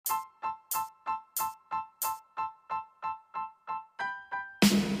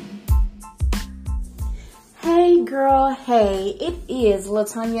girl. Hey, it is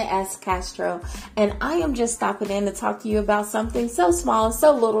Latanya S. Castro, and I am just stopping in to talk to you about something so small,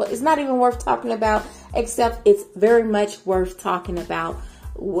 so little, it's not even worth talking about, except it's very much worth talking about.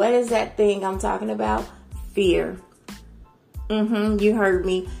 What is that thing I'm talking about? Fear. You heard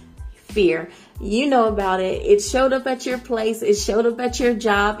me. Fear. You know about it. It showed up at your place. It showed up at your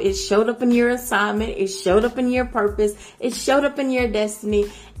job. It showed up in your assignment. It showed up in your purpose. It showed up in your destiny.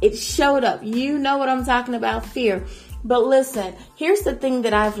 It showed up. You know what I'm talking about, fear. But listen, here's the thing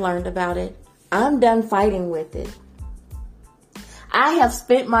that I've learned about it. I'm done fighting with it. I have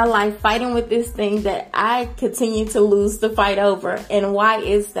spent my life fighting with this thing that I continue to lose the fight over. And why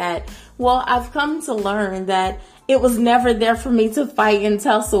is that? Well, I've come to learn that it was never there for me to fight and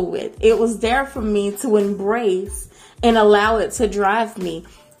tussle with. It was there for me to embrace and allow it to drive me.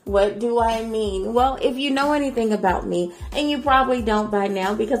 What do I mean? Well, if you know anything about me, and you probably don't by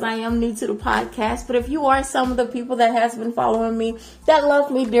now because I am new to the podcast, but if you are some of the people that has been following me, that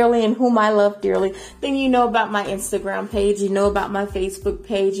love me dearly and whom I love dearly, then you know about my Instagram page, you know about my Facebook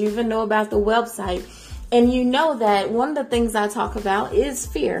page, you even know about the website. And you know that one of the things I talk about is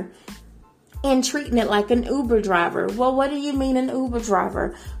fear. And treating it like an Uber driver. Well, what do you mean an Uber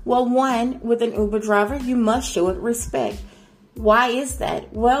driver? Well, one, with an Uber driver, you must show it respect. Why is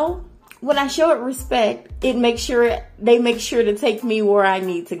that? Well, when I show it respect, they make sure to take me where I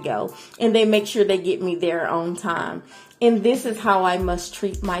need to go. And they make sure they get me there on time. And this is how I must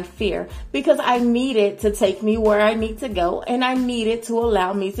treat my fear, because I need it to take me where I need to go, and I need it to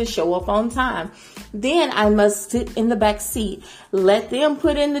allow me to show up on time. Then I must sit in the back seat. Let them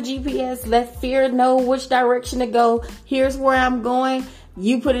put in the GPS. Let fear know which direction to go. Here's where I'm going.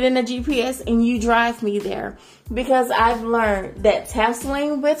 You put it in the GPS and you drive me there. Because I've learned that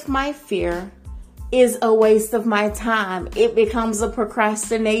tussling with my fear is a waste of my time. It becomes a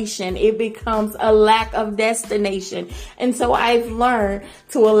procrastination. It becomes a lack of destination. And so I've learned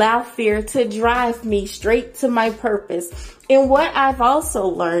to allow fear to drive me straight to my purpose. And what I've also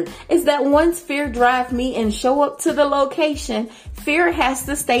learned is that once fear drives me and show up to the location, fear has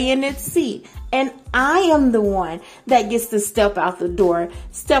to stay in its seat. And I am the one that gets to step out the door,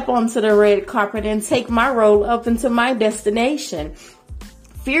 step onto the red carpet, and take my road up into my destination.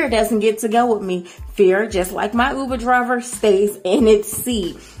 Fear doesn't get to go with me. Fear, just like my Uber driver, stays in its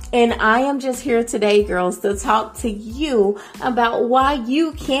seat. And I am just here today, girls, to talk to you about why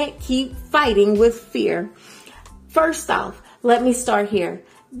you can't keep fighting with fear. First off, let me start here.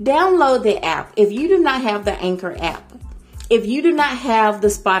 Download the app. If you do not have the Anchor app, if you do not have the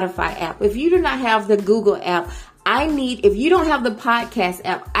Spotify app, if you do not have the Google app, if you don't have the podcast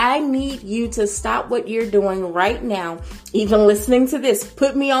app, I need you to stop what you're doing right now. Even listening to this,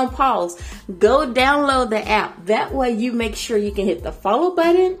 put me on pause. Go download the app. That way you make sure you can hit the follow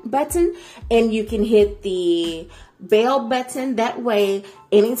button and you can hit the bell button. That way,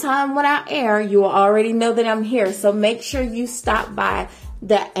 anytime when I air, you will already know that I'm here. So make sure you stop by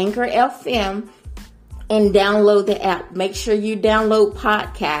the Anchor FM and download the app. Make sure you download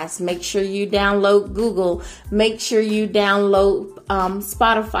podcasts. Make sure you download Google. Make sure you download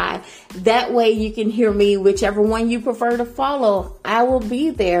Spotify. That way you can hear me, whichever one you prefer to follow. I will be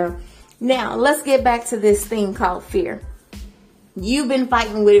there. Now, let's get back to this thing called fear. You've been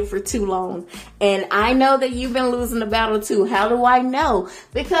fighting with it for too long. And I know that you've been losing the battle too. How do I know?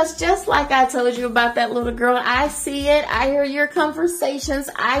 Because just like I told you about that little girl, I see it. I hear your conversations.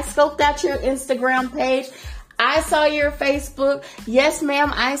 I scoped out your Instagram page. I saw your Facebook. Yes,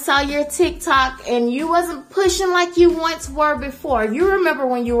 ma'am, I saw your TikTok, and you wasn't pushing like you once were before. You remember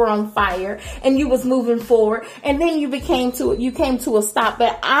when you were on fire and you was moving forward, and then you came to a stop.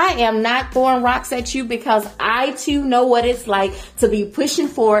 But I am not throwing rocks at you, because I too know what it's like to be pushing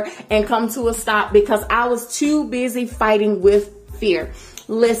forward and come to a stop, because I was too busy fighting with fear.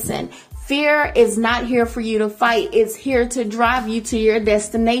 Listen. Fear is not here for you to fight. It's here to drive you to your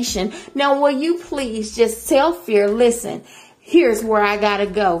destination. Now, will you please just tell fear, listen, here's where I gotta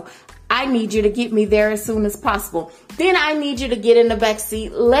go. I need you to get me there as soon as possible. Then I need you to get in the back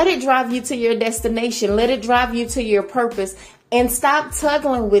seat. Let it drive you to your destination. Let it drive you to your purpose. And stop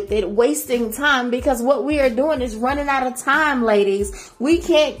tugging with it, wasting time, because what we are doing is running out of time, ladies. We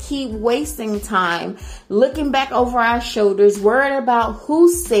can't keep wasting time, looking back over our shoulders, worried about who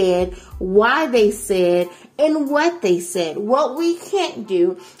said, why they said, and what they said. What we can't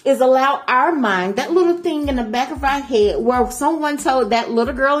do is allow our mind, that little thing in the back of our head where someone told that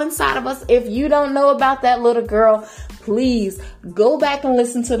little girl inside of us. If you don't know about that little girl, please go back and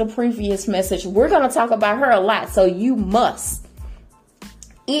listen to the previous message. We're going to talk about her a lot, so you must.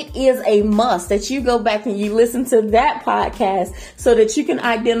 It is a must that you go back and you listen to that podcast so that you can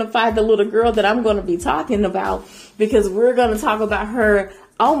identify the little girl that I'm going to be talking about, because we're going to talk about her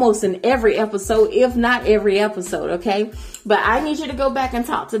almost in every episode, if not every episode, okay? But I need you to go back and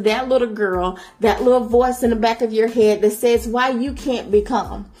talk to that little girl, that little voice in the back of your head that says why you can't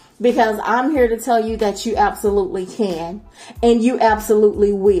become. Because I'm here to tell you that you absolutely can, and you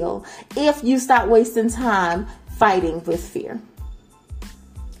absolutely will, if you stop wasting time fighting with fear.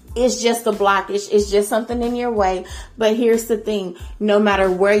 It's just a blockage. It's just something in your way. But here's the thing. No matter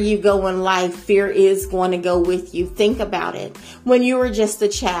where you go in life, fear is going to go with you. Think about it. When you were just a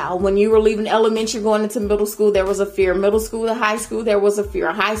child, when you were leaving elementary, going into middle school, there was a fear. Middle school to high school, there was a fear.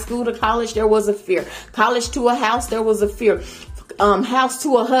 High school to college, there was a fear. College to a house, there was a fear. House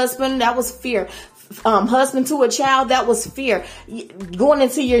to a husband, that was fear. Husband to a child, that was fear. Going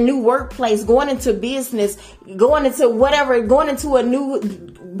into your new workplace, going into business, going into whatever, going into a new,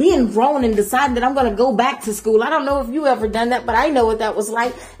 being grown and deciding that I'm going to go back to school. I don't know if you ever done that, but I know what that was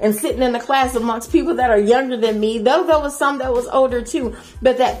like. And sitting in the class amongst people that are younger than me, though there was some that was older too.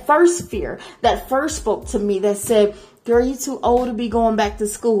 But that first fear, that first spoke to me that said, girl, you too old to be going back to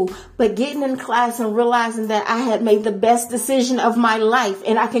school. But getting in class and realizing that I had made the best decision of my life,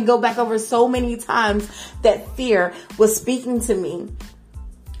 and I can go back over so many times that fear was speaking to me,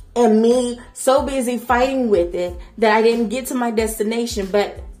 and me so busy fighting with it that I didn't get to my destination.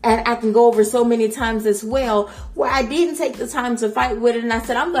 And I can go over so many times as well where I didn't take the time to fight with it, and I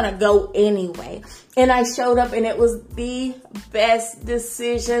said, I'm going to go anyway. And I showed up, and it was the best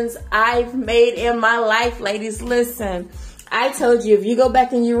decisions I've made in my life, ladies. Listen, I told you, if you go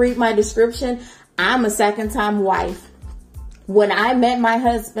back and you read my description, I'm a second-time wife. When I met my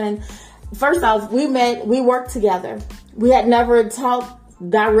husband, first off, we worked together. We had never talked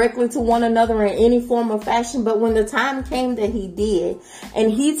directly to one another in any form or fashion, but when the time came that he did,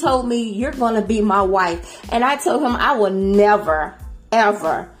 and he told me, you're going to be my wife, and I told him I will never,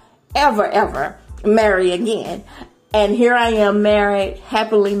 ever, ever, ever marry again. And here I am, married,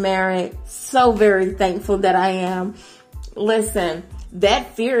 happily married, so very thankful that I am. Listen,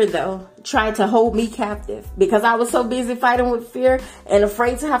 that fear though tried to hold me captive because I was so busy fighting with fear and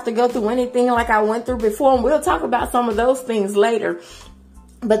afraid to have to go through anything like I went through before, and we'll talk about some of those things later.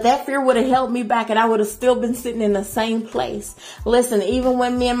 But that fear would have held me back, and I would have still been sitting in the same place. Listen, even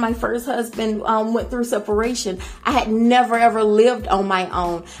when me and my first husband went through separation, I had never, ever lived on my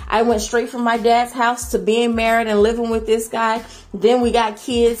own. I went straight from my dad's house to being married and living with this guy. Then we got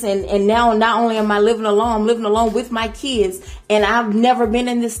kids, and now not only am I living alone, I'm living alone with my kids. And I've never been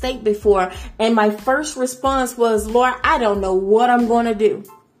in this state before. And my first response was, Lord, I don't know what I'm going to do.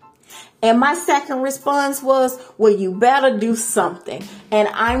 And my second response was, well, you better do something. And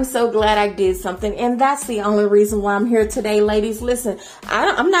I'm so glad I did something. And that's the only reason why I'm here today, ladies. Listen,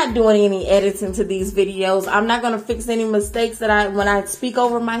 I'm not doing any editing to these videos. I'm not going to fix any mistakes that when I speak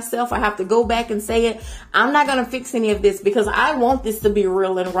over myself, I have to go back and say it. I'm not going to fix any of this because I want this to be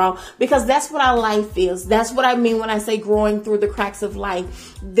real and raw, because that's what our life is. That's what I mean when I say growing through the cracks of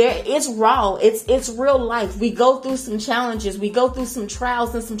life. It's raw. It's real life. We go through some challenges. We go through some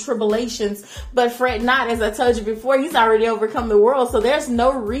trials and some tribulations. But fret not, as I told you before, he's already overcome the world. So there's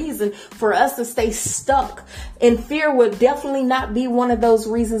no reason for us to stay stuck. And fear would definitely not be one of those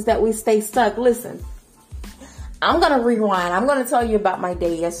reasons that we stay stuck. Listen, I'm going to rewind. I'm going to tell you about my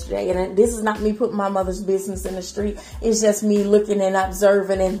day yesterday. And this is not me putting my mother's business in the street. It's just me looking and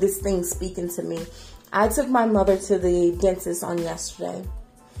observing and this thing speaking to me. I took my mother to the dentist on yesterday.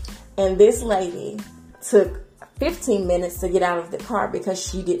 And this lady took 15 minutes to get out of the car because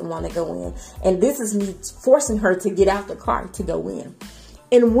she didn't want to go in. And this is me forcing her to get out the car to go in.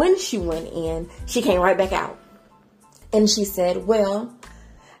 And when she went in, she came right back out. And she said, well,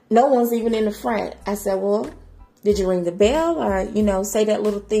 no one's even in the front. I said, well, did you ring the bell or, say that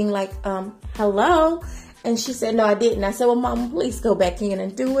little thing like, hello? And she said, no, I didn't. I said, well, Mama, please go back in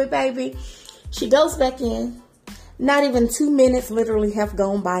and do it, baby. She goes back in. Not even 2 minutes literally have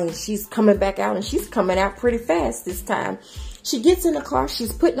gone by, and she's coming back out, and she's coming out pretty fast this time. She gets in the car.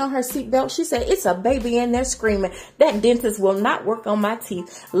 She's putting on her seatbelt. She said, it's a baby in there screaming. That dentist will not work on my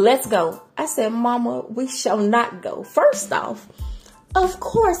teeth. Let's go. I said, Mama, we shall not go. First off, of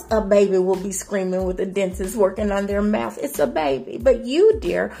course a baby will be screaming with a dentist working on their mouth. It's a baby. But you,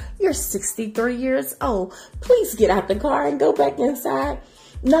 dear, you're 63 years old. Please get out the car and go back inside.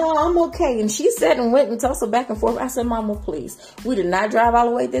 No, I'm okay. And she said and went and tussled back and forth. I said, Mama, please. We did not drive all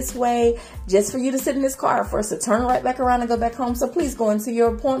the way this way just for you to sit in this car, for us to turn right back around and go back home. So please go into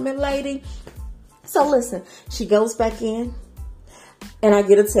your appointment, lady. So listen, she goes back in and I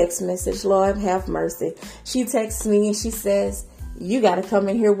get a text message. Lord, have mercy. She texts me and she says, you got to come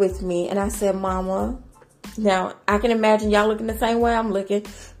in here with me. And I said, Mama, now I can imagine y'all looking the same way I'm looking,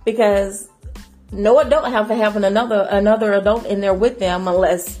 because no adult have to have another adult in there with them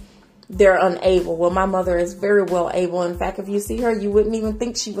unless they're unable. Well, my mother is very well able. In fact, if you see her, you wouldn't even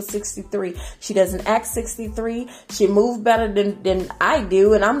think she was 63. She doesn't act 63. She moves better than I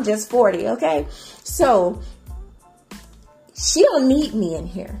do, and I'm just 40, okay? So she don't need me in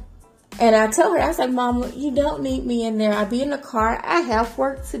here. And I tell her, I said, Mama, you don't need me in there. I be in the car. I have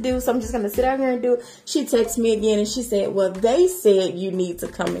work to do, so I'm just going to sit out here and do it. She texts me again, and she said, well, they said you need to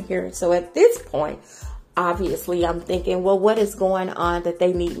come in here. So at this point, obviously, I'm thinking, well, what is going on that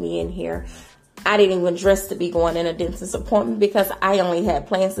they need me in here? I didn't even dress to be going in a dentist appointment because I only had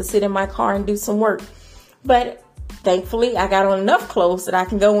plans to sit in my car and do some work. But thankfully, I got on enough clothes that I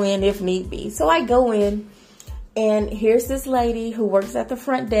can go in if need be. So I go in. And here's this lady who works at the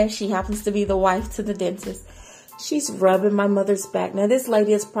front desk. She happens to be the wife to the dentist. She's rubbing my mother's back. Now, this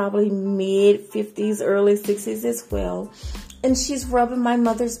lady is probably mid-50s, early 60s as well. And she's rubbing my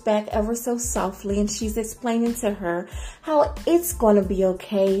mother's back ever so softly. And she's explaining to her how it's going to be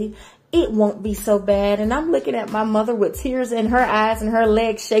okay. It won't be so bad. And I'm looking at my mother with tears in her eyes and her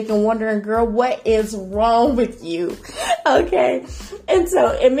legs shaking, wondering, girl, what is wrong with you? Okay.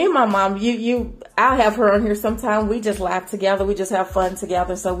 And me and my mom, I'll have her on here sometime. We just laugh together. We just have fun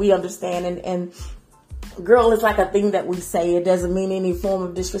together. So we understand. And girl is like a thing that we say. It doesn't mean any form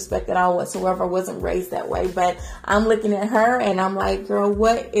of disrespect at all whatsoever. I wasn't raised that way. But I'm looking at her and I'm like, girl,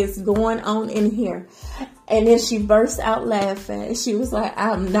 what is going on in here? And then she burst out laughing. She was like,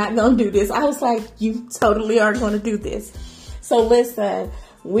 I'm not going to do this. I was like, you totally are going to do this. So listen,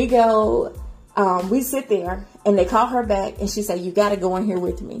 we go, we sit there and they call her back and she said, you got to go in here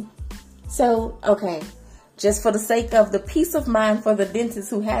with me. So, okay, just for the sake of the peace of mind for the dentist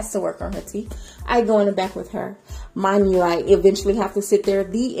who has to work on her teeth, I go in the back with her. Mind you, I eventually have to sit there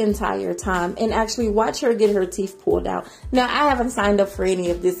the entire time and actually watch her get her teeth pulled out. Now, I haven't signed up for any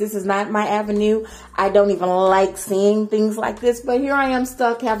of this. This is not my avenue. I don't even like seeing things like this, but here I am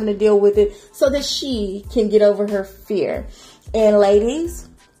stuck having to deal with it so that she can get over her fear. And ladies,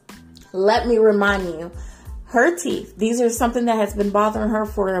 let me remind you, her teeth, these are something that has been bothering her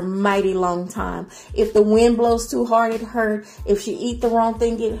for a mighty long time. If the wind blows too hard, it hurts. If she eats the wrong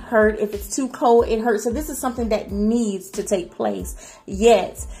thing, it hurts. If it's too cold, it hurts. So this is something that needs to take place.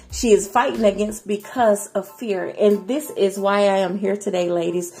 Yet, she is fighting against because of fear. And this is why I am here today,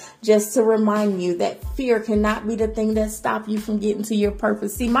 ladies, just to remind you that fear cannot be the thing that stops you from getting to your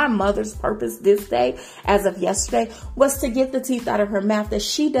purpose. See, my mother's purpose this day, as of yesterday, was to get the teeth out of her mouth, that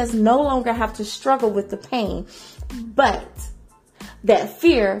she does no longer have to struggle with the pain. But that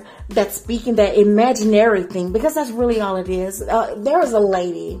fear, that speaking, that imaginary thing, because that's really all it is. There was a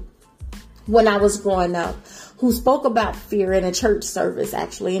lady when I was growing up who spoke about fear in a church service,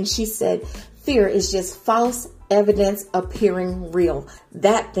 actually. And she said, fear is just false evidence appearing real.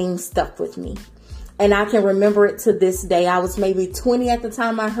 That thing stuck with me. And I can remember it to this day. I was maybe 20 at the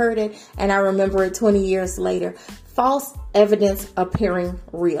time I heard it, and I remember it 20 years later. False evidence appearing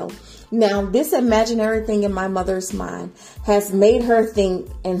real. Now, this imaginary thing in my mother's mind has made her think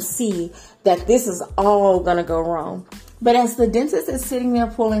and see that this is all going to go wrong. But as the dentist is sitting there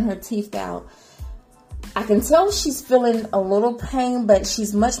pulling her teeth out, I can tell she's feeling a little pain, but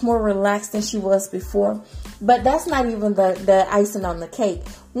she's much more relaxed than she was before. But that's not even the icing on the cake.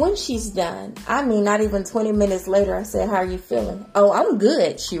 When she's done, I mean, not even 20 minutes later, I said, how are you feeling? Oh, I'm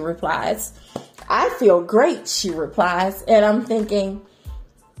good, she replies. I feel great, she replies. And I'm thinking,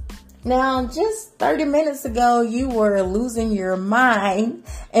 now, just 30 minutes ago, you were losing your mind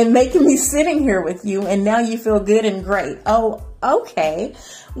and making me sitting here with you, and now you feel good and great. Oh, okay.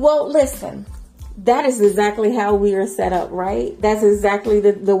 Well, listen, that is exactly how we are set up, right? That's exactly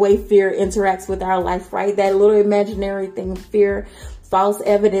the way fear interacts with our life, right? That little imaginary thing, fear, false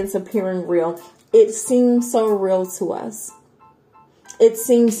evidence appearing real. It seems so real to us. It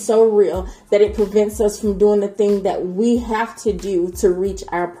seems so real that it prevents us from doing the thing that we have to do to reach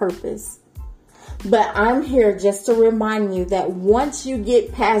our purpose. But I'm here just to remind you that once you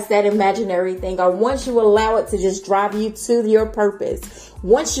get past that imaginary thing, or once you allow it to just drive you to your purpose,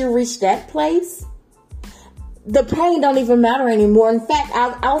 once you reach that place, the pain don't even matter anymore. In fact,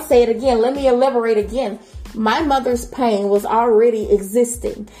 I'll say it again. Let me elaborate again. My mother's pain was already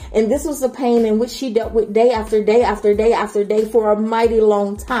existing. And this was the pain in which she dealt with day after day after day after day for a mighty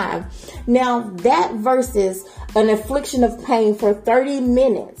long time. Now, that versus an affliction of pain for 30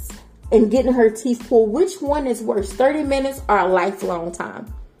 minutes and getting her teeth pulled, which one is worse, 30 minutes or a lifelong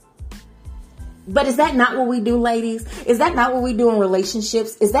time? But is that not what we do, ladies? Is that not what we do in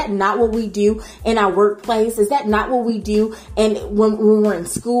relationships? Is that not what we do in our workplace? Is that not what we do when we're in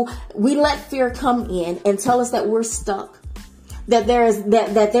school? We let fear come in and tell us that we're stuck. That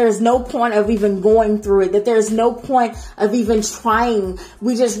there is no point of even going through it, that there is no point of even trying.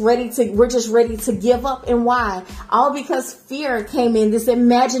 We're just ready to give up. And why? All because fear came in. This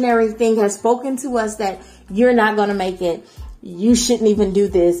imaginary thing has spoken to us that you're not going to make it. You shouldn't even do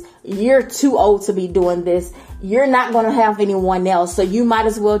this. You're too old to be doing this. You're not going to have anyone else. So you might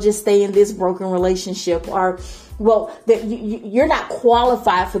as well just stay in this broken relationship. Or, well, you're not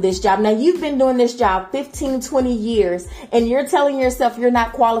qualified for this job. Now, you've been doing this job 15, 20 years, and you're telling yourself you're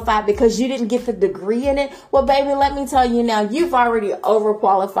not qualified because you didn't get the degree in it. Well, baby, let me tell you now, you've already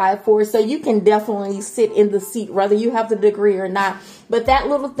overqualified for it. So you can definitely sit in the seat, whether you have the degree or not. But that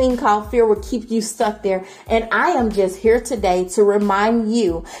little thing called fear will keep you stuck there. And I am just here today to remind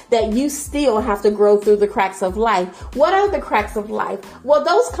you that you still have to grow through the cracks of life. What are the cracks of life? Well,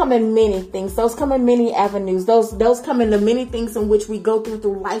 those come in many things. Those come in many avenues. Those come into many things in which we go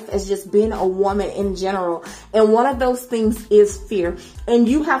through life as just being a woman in general. And one of those things is fear. And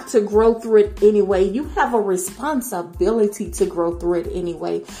you have to grow through it anyway. You have a responsibility to grow through it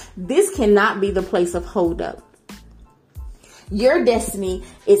anyway. This cannot be the place of hold up. Your destiny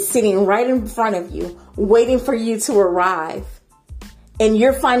is sitting right in front of you, waiting for you to arrive. And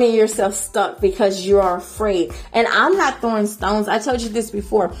you're finding yourself stuck because you are afraid. And I'm not throwing stones. I told you this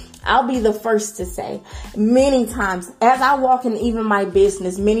before. I'll be the first to say many times as I walk in even my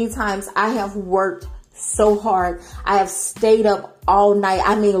business, many times I have worked so hard. I have stayed up all night.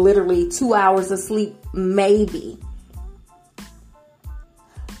 I mean, literally 2 hours of sleep, maybe.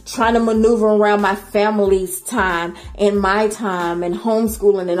 Trying to maneuver around my family's time and my time and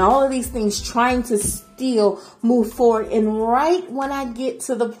homeschooling and all of these things, trying to still move forward. And right when I get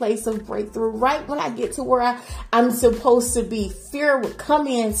to the place of breakthrough, right when I get to where I'm supposed to be, fear would come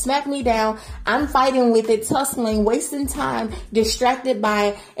in, smack me down. I'm fighting with it, tussling, wasting time, distracted by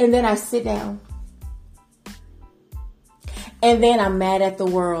it. And then I sit down. And then I'm mad at the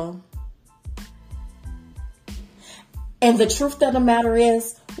world. And the truth of the matter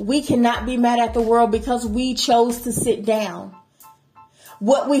is, we cannot be mad at the world because we chose to sit down.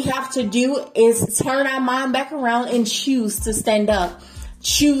 What we have to do is turn our mind back around and choose to stand up.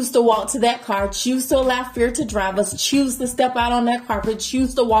 Choose to walk to that car. Choose to allow fear to drive us. Choose to step out on that carpet.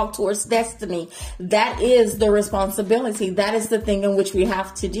 Choose to walk towards destiny. That is the responsibility. That is the thing in which we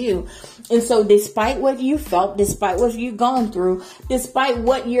have to do. And so despite what you felt, despite what you've gone through, despite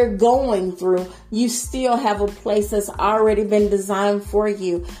what you're going through, you still have a place that's already been designed for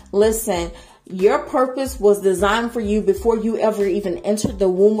you. Listen. Your purpose was designed for you before you ever even entered the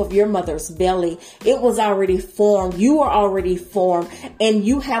womb of your mother's belly. It was already formed. You are already formed, and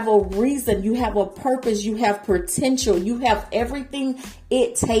you have a reason. You have a purpose. You have potential. You have everything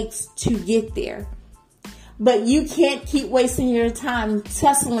it takes to get there. But you can't keep wasting your time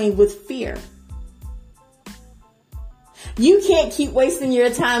tussling with fear. You can't keep wasting your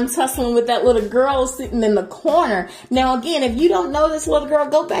time tussling with that little girl sitting in the corner. Now, again, if you don't know this little girl,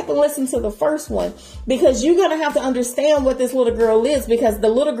 go back and listen to the first one, because you're going to have to understand what this little girl is, because the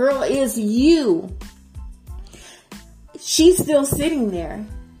little girl is you. She's still sitting there.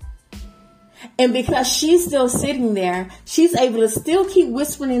 And because she's still sitting there, she's able to still keep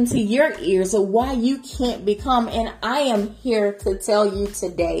whispering into your ears of why you can't become. And I am here to tell you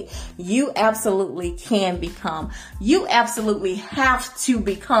today, you absolutely can become. You absolutely have to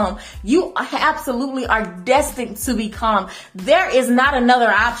become. You absolutely are destined to become. There is not another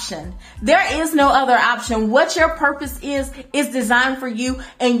option. There is no other option. What your purpose is designed for you,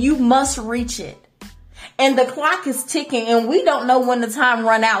 and you must reach it. And the clock is ticking, and we don't know when the time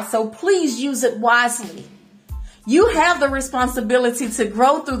run out. So please use it wisely. You have the responsibility to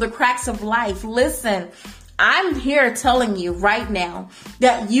grow through the cracks of life. Listen, I'm here telling you right now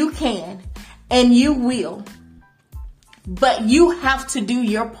that you can and you will. But you have to do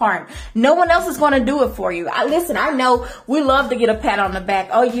your part. No one else is going to do it for you. Listen, I know we love to get a pat on the back.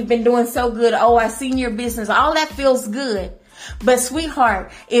 Oh, you've been doing so good. Oh, I seen your business. All that feels good. But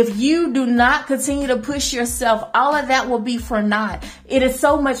sweetheart, if you do not continue to push yourself, all of that will be for naught. It is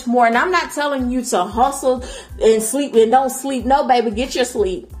so much more. And I'm not telling you to hustle and sleep and don't sleep. No, baby, get your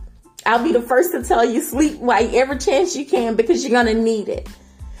sleep. I'll be the first to tell you, sleep while every chance you can, because you're going to need it.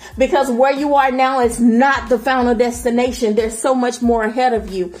 Because where you are now is not the final destination. There's so much more ahead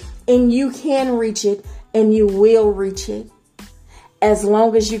of you, and you can reach it, and you will reach it. as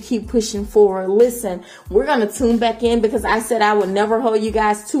long as you keep pushing forward. Listen, we're going to tune back in because I said I would never hold you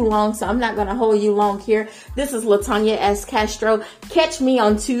guys too long, so I'm not going to hold you long here. This is Latanya S. Castro. Catch me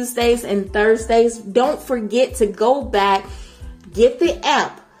on Tuesdays and Thursdays. Don't forget to go back, get the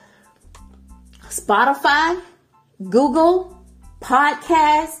app, Spotify, Google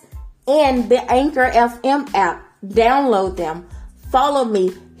Podcasts, and the Anchor FM app. Download them. Follow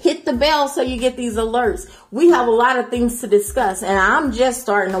me. Hit the bell so you get these alerts. We have a lot of things to discuss, and I'm just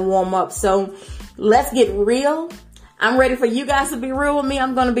starting to warm up. So let's get real. I'm ready for you guys to be real with me.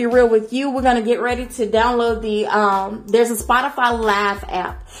 I'm going to be real with you. We're going to get ready to download there's a Spotify Live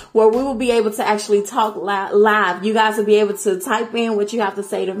app where we will be able to actually talk live. You guys will be able to type in what you have to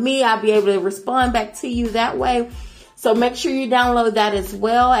say to me. I'll be able to respond back to you that way. So make sure you download that as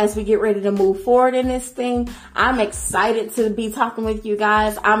well as we get ready to move forward in this thing. I'm excited to be talking with you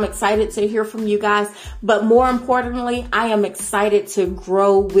guys. I'm excited to hear from you guys. But more importantly, I am excited to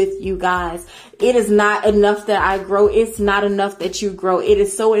grow with you guys. It is not enough that I grow. It's not enough that you grow. It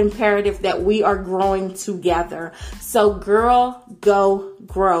is so imperative that we are growing together. So girl, go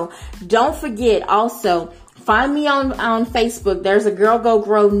grow. Don't forget also, find me on Facebook. There's a Girl Go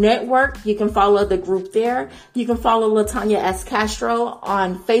Grow Network. You can follow the group there. You can follow Latanya S. Castro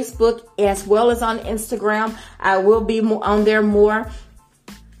on Facebook as well as on Instagram. I will be on there more.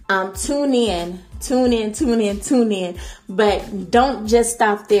 Tune in. But don't just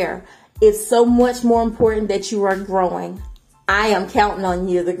stop there. It's so much more important that you are growing. I am counting on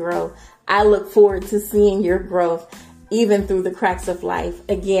you to grow. I look forward to seeing your growth, even through the cracks of life.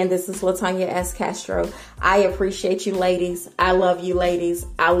 Again, this is Latanya S. Castro. I appreciate you, ladies. I love you, ladies.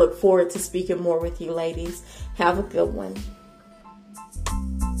 I look forward to speaking more with you, ladies. Have a good one.